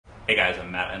Hey guys,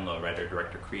 I'm Matt Enlow, writer,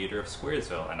 director, creator of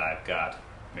Squaresville, and I've got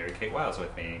Mary Kate Wiles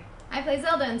with me. I play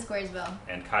Zelda in Squaresville.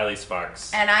 And Kylie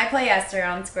Sparks. And I play Esther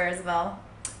on Squaresville.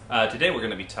 Today we're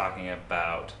going to be talking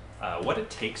about what it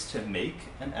takes to make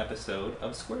an episode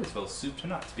of Squaresville soup to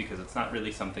nuts, because it's not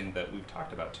really something that we've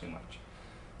talked about too much.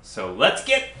 So let's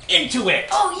get into it!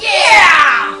 Oh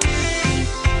yeah!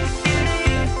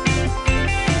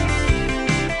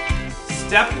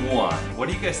 Step one. What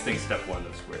do you guys think step one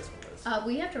of Squaresville is?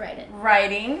 We have to write it.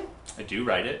 Writing. I do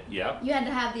write it, yep. You had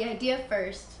to have the idea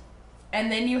first.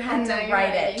 And then you had to you're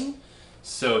write writing. it.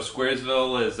 So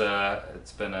Squaresville is,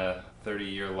 it's been a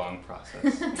 30-year-long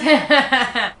process.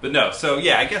 But no, so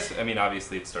yeah, I guess, I mean,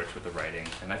 obviously it starts with the writing,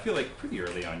 and I feel like pretty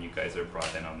early on you guys are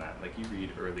brought in on that. Like, you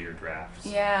read earlier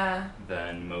drafts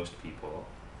than most people.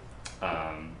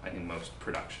 I think most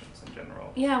productions in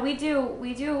general. Yeah, we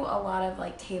do a lot of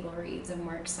like table reads and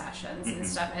work sessions and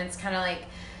stuff, and it's kind of like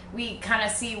we kind of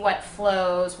see what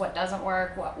flows, what doesn't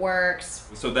work, what works.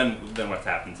 So then what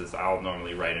happens is I'll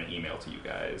normally write an email to you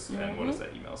guys, and what does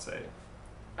that email say?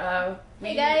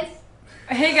 Hey guys.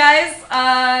 Hey guys,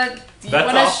 do you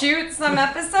want to shoot some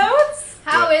episodes?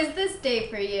 How is this day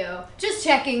for you? Just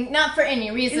checking, not for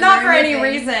any reason. Not for any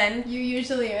reason. You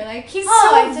usually are like, he's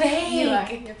oh, so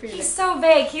vague. He's so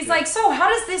vague. He's like, so how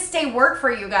does this day work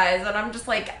for you guys? And I'm just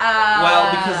like, Well,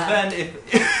 because then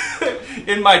if,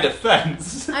 in my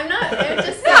defense. I'm not, I'm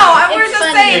just saying. No, we're just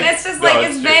funny. saying, it's just like,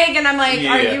 it's true. vague, and I'm like,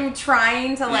 are you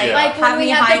trying to like have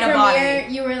me hide a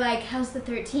body? You were like, how's the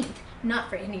 13th? Not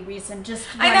for any reason, just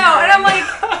I know, and I'm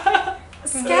like,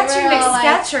 Sketchy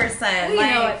McSketcherson. We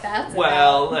know what that's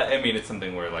about. I mean, it's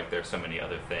something where like there's so many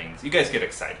other things. You guys get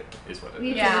excited, is what it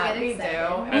is. Yeah, we do.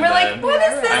 And we're then, like, what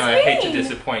does this mean? I hate to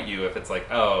disappoint you if it's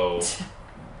like, oh,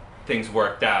 things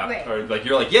worked out. Right. Or like,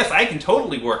 you're like, yes, I can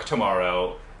totally work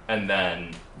tomorrow, and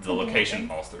then the location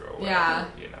falls through or whatever. Yeah.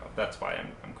 You know, that's why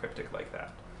I'm cryptic like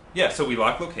that. Yeah, so we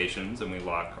lock locations, and we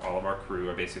lock all of our crew,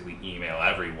 or basically email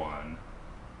everyone,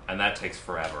 and that takes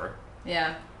forever.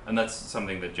 Yeah. And that's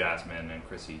something that Jasmine and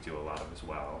Chrissy do a lot of as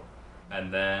well.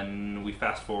 And then we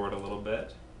fast forward a little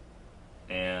bit,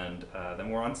 and then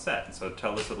we're on set. So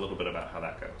tell us a little bit about how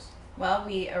that goes. Well,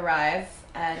 we arrive,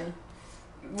 and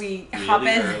we hop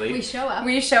in. Early. We show up.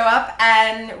 We show up,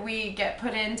 and we get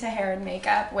put into hair and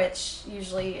makeup, which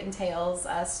usually entails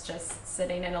us just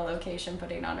sitting in a location,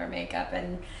 putting on our makeup,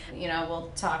 and, you know, we'll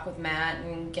talk with Matt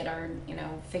and get our, you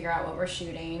know, figure out what we're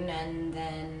shooting, and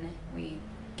then we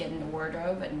get in the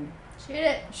wardrobe and shoot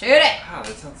it. Wow,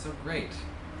 that sounds so great.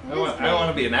 I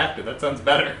want to be an actor. That sounds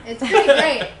better. It's pretty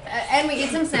great. And we eat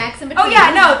some snacks in between. Oh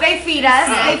yeah, no, they feed us.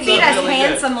 They feed us really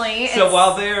handsomely. So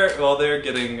while they're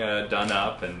getting done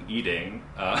up and eating,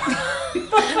 this is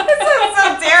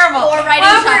so terrible. Or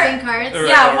writing shopping carts.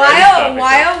 Yeah,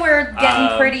 while we're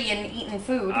getting pretty and eating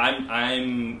food.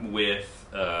 I'm with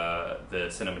the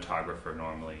cinematographer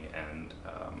normally and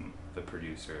the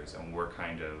producers, and we're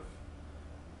kind of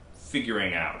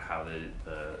figuring out how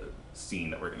the scene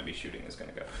that we're going to be shooting is going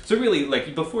to go. So really,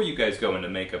 like, before you guys go into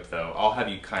makeup, though, I'll have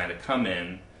you kind of come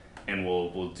in, and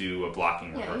we'll do a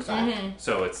blocking rehearsal.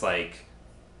 So it's like,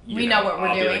 we know what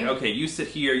we're doing. Like, okay, you sit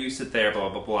here, you sit there, blah,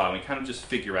 blah, blah, and we kind of just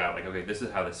figure out, like, okay, this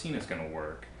is how the scene is going to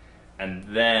work. And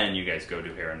then you guys go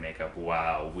do hair and makeup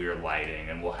while we're lighting,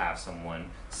 and we'll have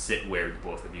someone sit where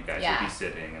both of you guys will be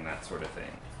sitting and that sort of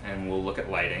thing. And we'll look at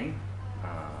lighting,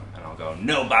 and I'll go,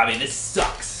 no, Bobby, this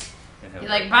sucks. You're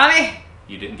like, Bobby?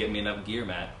 You didn't get me enough gear,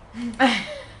 Matt.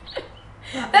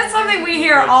 That's something we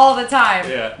hear all the time.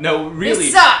 Yeah, no, really.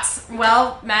 This sucks.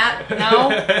 Well, Matt, no.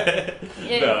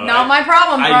 Not my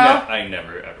problem, bro. I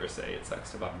never ever say it sucks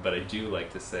to Bobby, but I do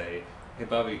like to say, hey,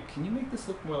 Bobby, can you make this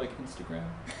look more like Instagram?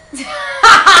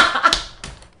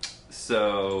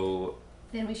 So...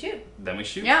 Then we shoot.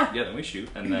 Yeah. Yeah, then we shoot.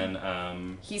 And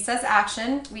then... he says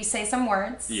action, we say some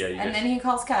words, and then he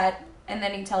calls cut, and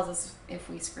then he tells us if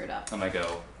we screwed up. And I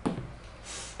go...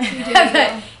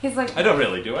 He's like... I don't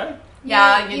really, do I?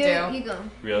 Yeah, you do. You go.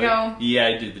 Really? Go. Yeah,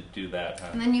 I did do that, huh?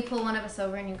 And then you pull one of us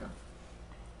over and you go,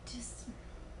 just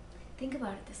think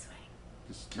about it this way.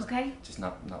 Just, okay? Just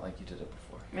not like you did it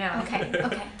before. Yeah. Okay.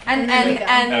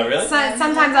 And oh, really?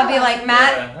 Sometimes I'll be like,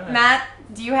 Matt,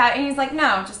 do you have... And he's like,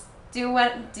 no, just do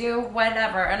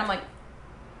whatever. And I'm like,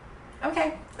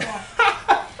 okay. Yeah.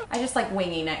 I just like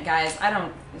winging it, guys. I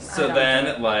don't then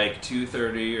at like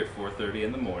 2:30 or 4:30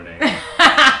 in the morning,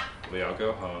 we all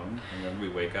go home, and then we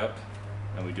wake up,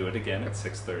 and we do it again at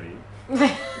 6:30. I wish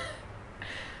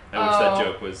that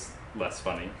joke was less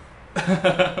funny.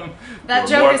 That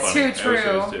joke is too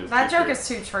true. That joke is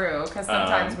too true, because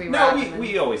sometimes we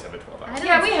we always have a 12 hour.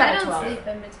 Yeah, we had a 12. I don't sleep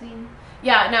in between.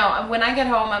 Yeah, no, when I get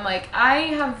home, I'm like, I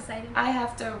Excited.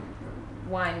 have to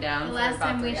wind down. The for last about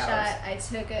time we 3 hours. shot, I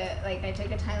took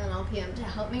a Tylenol PM to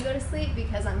help me go to sleep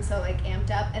because I'm so like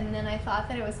amped up, and then I thought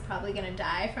that I was probably gonna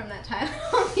die from that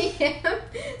Tylenol PM.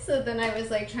 So then I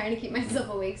was like trying to keep myself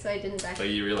awake so I didn't die. So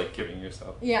you were like kidding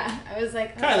yourself. Yeah, I was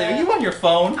like, Kylie, are you on your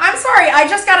phone? I'm sorry, I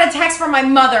just got a text from my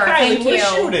mother. Kylie, Thank we're you.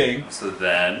 shooting. So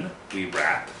then we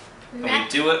wrap. And we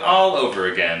do it all over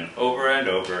again. Over and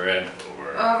over and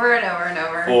over. Over and over and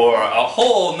over. For a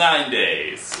whole 9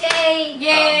 days. Yay!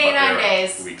 Yay, But 9 there are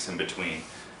days. Weeks in between.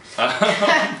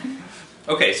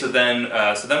 Okay, so then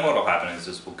what will happen is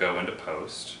just we'll go into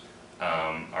post.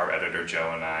 Our editor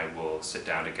Joe and I will sit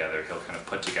down together. He'll kind of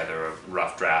put together a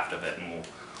rough draft of it, and we'll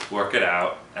work it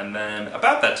out. And then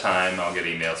about that time, I'll get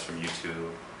emails from you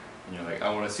two, and you're like, "I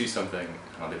want to see something,"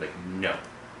 and I'll be like, "No."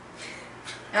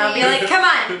 And I'll be like, come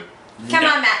on. Come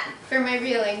on, Matt. For my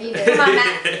real, I need it. Come on,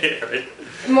 Matt. Right.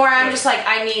 More, I'm just like,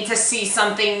 I need to see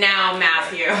something now,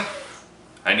 Matthew.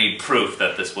 I need proof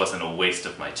that this wasn't a waste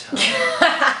of my time.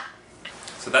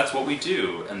 So that's what we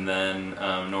do, and then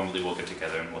normally we'll get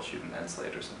together and we'll shoot an end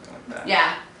slate or something like that.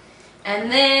 Yeah.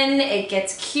 And then it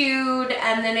gets queued,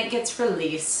 and then it gets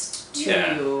released to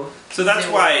you. So that's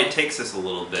why it takes us a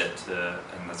little bit to,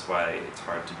 and that's why it's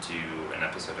hard to do an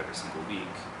episode every single week.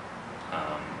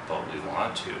 But we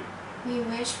want to. We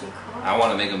wish we could. I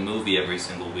want to make a movie every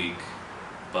single week,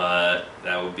 but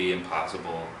that would be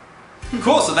impossible.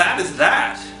 Cool, so that is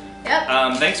that.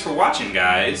 Yep. Thanks for watching,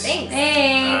 guys. Thanks.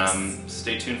 Thanks.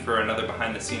 Stay tuned for another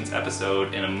behind the scenes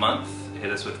episode in a month.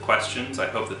 Hit us with questions. I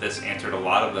hope that this answered a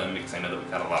lot of them because I know that we've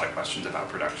had a lot of questions about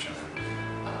production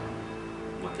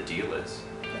and what the deal is.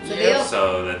 That's the deal.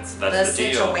 So that's the the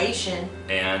situation.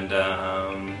 deal. And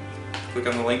click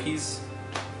on the linkies.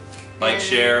 Like,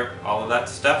 share, all of that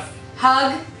stuff.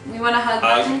 Hug. We want a hug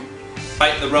button.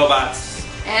 Fight the robots.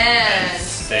 And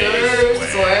stay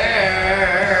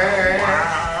square.